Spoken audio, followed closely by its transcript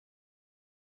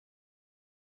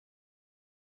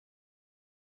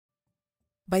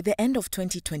By the end of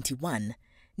 2021,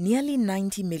 nearly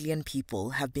 90 million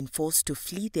people have been forced to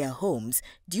flee their homes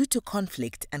due to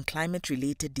conflict and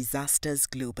climate-related disasters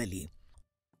globally.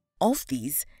 Of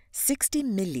these, 60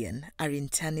 million are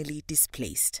internally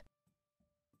displaced.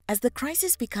 As the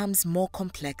crisis becomes more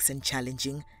complex and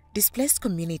challenging, displaced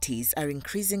communities are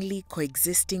increasingly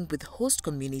coexisting with host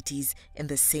communities in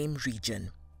the same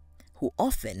region, who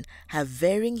often have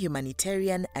varying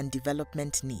humanitarian and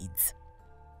development needs.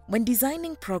 When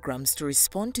designing programs to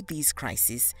respond to these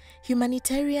crises,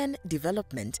 humanitarian,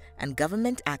 development, and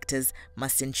government actors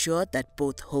must ensure that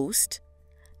both host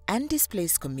and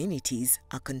displaced communities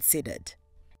are considered.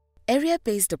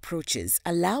 Area-based approaches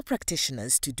allow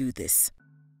practitioners to do this.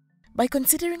 By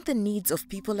considering the needs of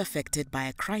people affected by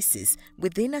a crisis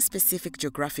within a specific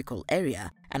geographical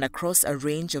area and across a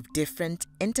range of different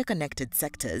interconnected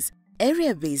sectors,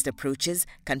 area-based approaches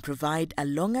can provide a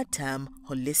longer-term,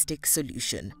 holistic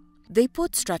solution. They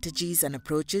put strategies and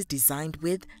approaches designed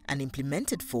with and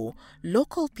implemented for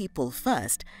local people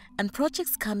first and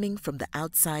projects coming from the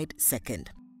outside second.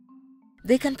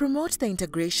 They can promote the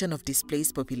integration of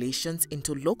displaced populations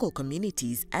into local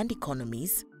communities and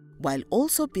economies, while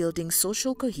also building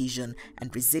social cohesion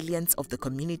and resilience of the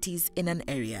communities in an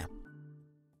area.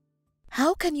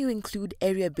 How can you include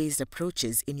area-based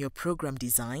approaches in your program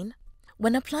design?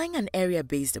 When applying an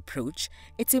area-based approach,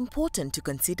 it's important to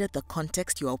consider the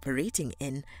context you're operating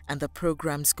in and the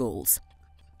program's goals.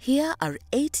 Here are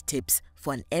 8 tips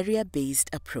for an area-based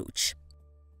approach.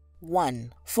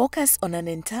 1. Focus on an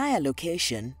entire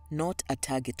location, not a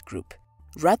target group.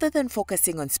 Rather than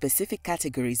focusing on specific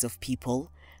categories of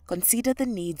people, consider the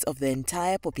needs of the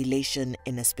entire population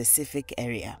in a specific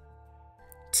area.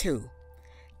 2.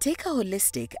 Take a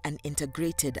holistic and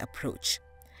integrated approach.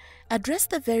 Address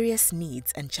the various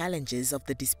needs and challenges of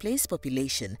the displaced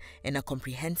population in a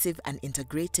comprehensive and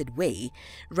integrated way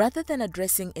rather than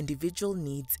addressing individual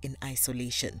needs in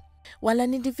isolation. While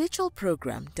an individual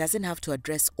program doesn't have to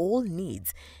address all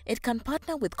needs, it can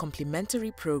partner with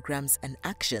complementary programs and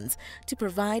actions to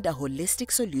provide a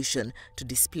holistic solution to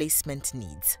displacement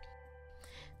needs.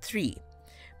 3.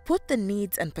 Put the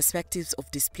needs and perspectives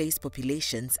of displaced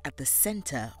populations at the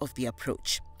center of the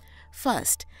approach.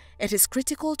 First, it is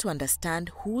critical to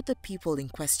understand who the people in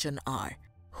question are.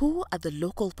 Who are the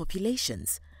local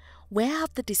populations? Where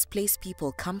have the displaced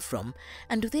people come from,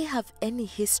 and do they have any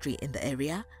history in the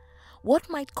area? What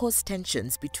might cause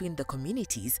tensions between the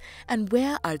communities, and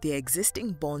where are their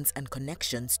existing bonds and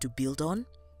connections to build on?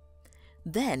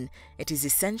 Then, it is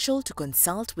essential to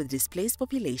consult with displaced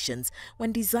populations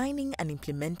when designing and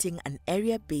implementing an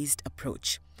area-based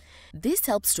approach. This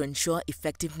helps to ensure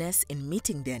effectiveness in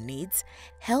meeting their needs,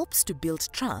 helps to build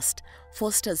trust,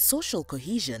 fosters social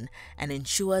cohesion, and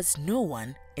ensures no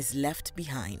one is left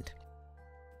behind.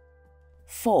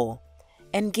 4.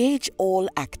 Engage all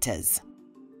actors.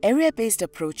 Area-based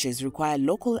approaches require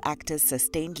local actors'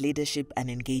 sustained leadership and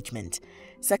engagement.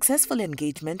 Successful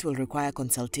engagement will require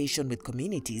consultation with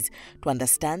communities to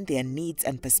understand their needs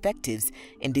and perspectives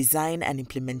in design and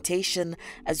implementation,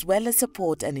 as well as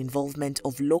support and involvement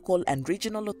of local and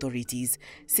regional authorities,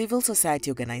 civil society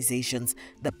organizations,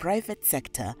 the private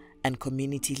sector, and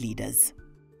community leaders.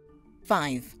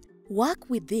 5. Work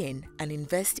within and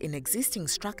invest in existing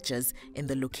structures in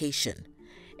the location.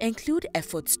 Include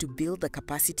efforts to build the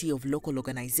capacity of local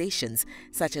organizations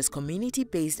such as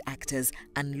community-based actors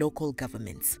and local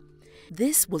governments.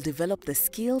 This will develop the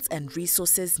skills and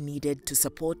resources needed to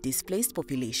support displaced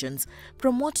populations,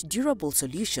 promote durable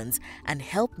solutions, and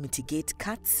help mitigate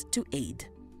cuts to aid.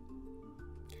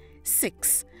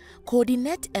 6.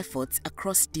 Coordinate efforts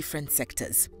across different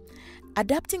sectors.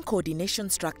 Adapting coordination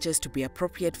structures to be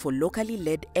appropriate for locally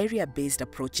led area-based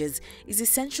approaches is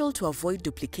essential to avoid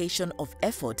duplication of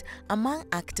effort among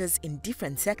actors in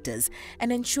different sectors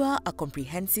and ensure a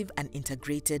comprehensive and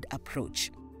integrated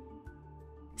approach.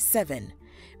 7.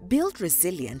 Build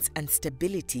resilience and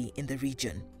stability in the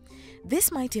region.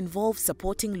 This might involve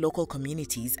supporting local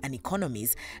communities and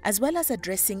economies, as well as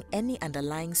addressing any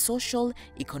underlying social,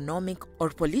 economic, or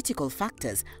political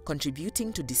factors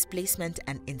contributing to displacement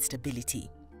and instability.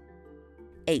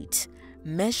 8.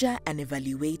 Measure and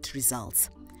evaluate results.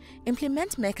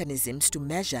 Implement mechanisms to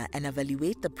measure and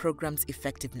evaluate the program's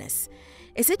effectiveness.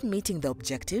 Is it meeting the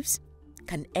objectives?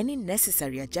 Can any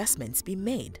necessary adjustments be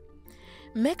made?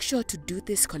 Make sure to do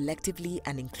this collectively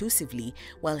and inclusively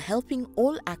while helping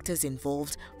all actors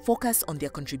involved focus on their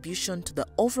contribution to the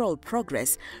overall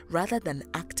progress rather than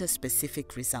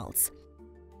actor-specific results.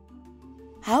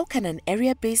 How can an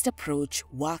area-based approach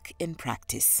work in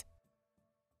practice?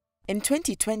 In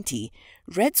 2020,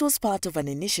 REDS was part of an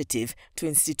initiative to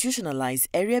institutionalize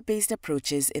area-based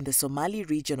approaches in the Somali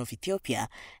Region of Ethiopia,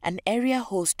 an area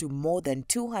host to more than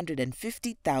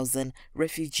 250,000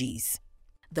 refugees.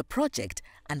 The project,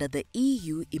 under the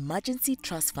EU Emergency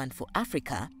Trust Fund for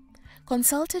Africa,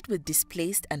 consulted with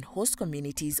displaced and host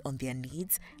communities on their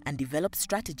needs and developed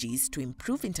strategies to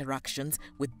improve interactions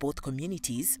with both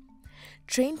communities,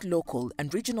 trained local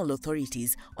and regional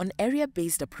authorities on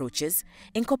area-based approaches,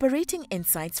 incorporating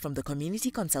insights from the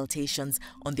community consultations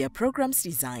on their program's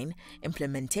design,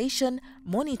 implementation,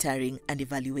 monitoring, and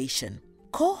evaluation.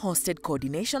 Co-hosted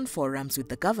coordination forums with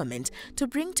the government to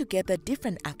bring together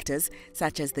different actors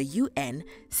such as the UN,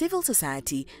 civil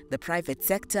society, the private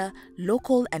sector,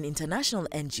 local and international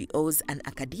NGOs and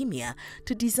academia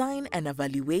to design and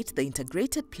evaluate the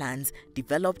integrated plans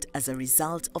developed as a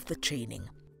result of the training.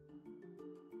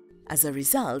 As a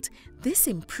result, this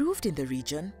improved in the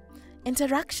region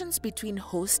interactions between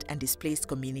host and displaced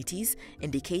communities,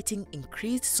 indicating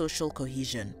increased social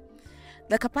cohesion.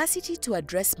 The capacity to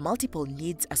address multiple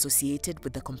needs associated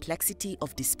with the complexity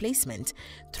of displacement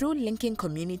through linking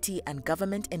community and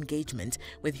government engagement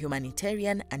with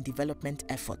humanitarian and development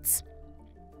efforts,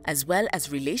 as well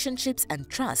as relationships and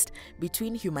trust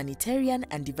between humanitarian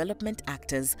and development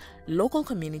actors, local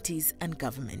communities, and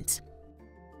government.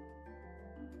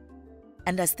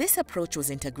 And as this approach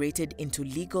was integrated into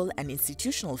legal and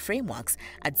institutional frameworks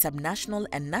at subnational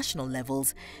and national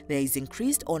levels, there is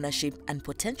increased ownership and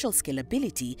potential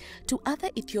scalability to other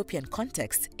Ethiopian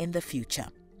contexts in the future.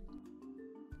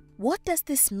 What does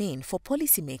this mean for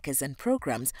policymakers and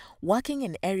programs working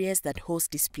in areas that host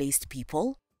displaced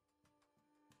people?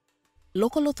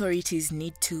 Local authorities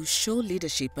need to show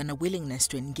leadership and a willingness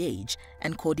to engage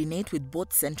and coordinate with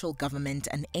both central government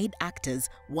and aid actors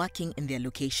working in their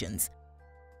locations.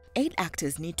 Aid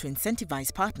actors need to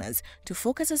incentivize partners to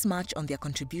focus as much on their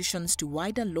contributions to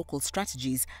wider local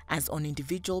strategies as on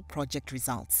individual project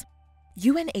results.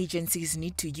 UN agencies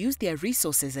need to use their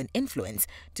resources and influence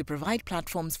to provide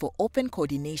platforms for open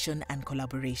coordination and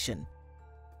collaboration.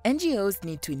 NGOs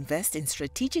need to invest in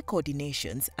strategic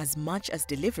coordinations as much as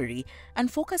delivery and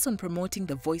focus on promoting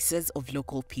the voices of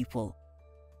local people.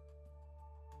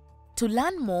 To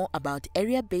learn more about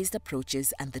area-based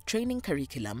approaches and the training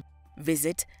curriculum,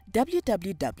 visit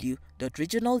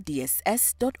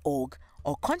www.regionaldss.org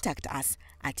or contact us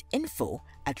at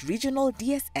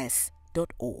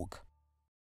info@regionaldss.org.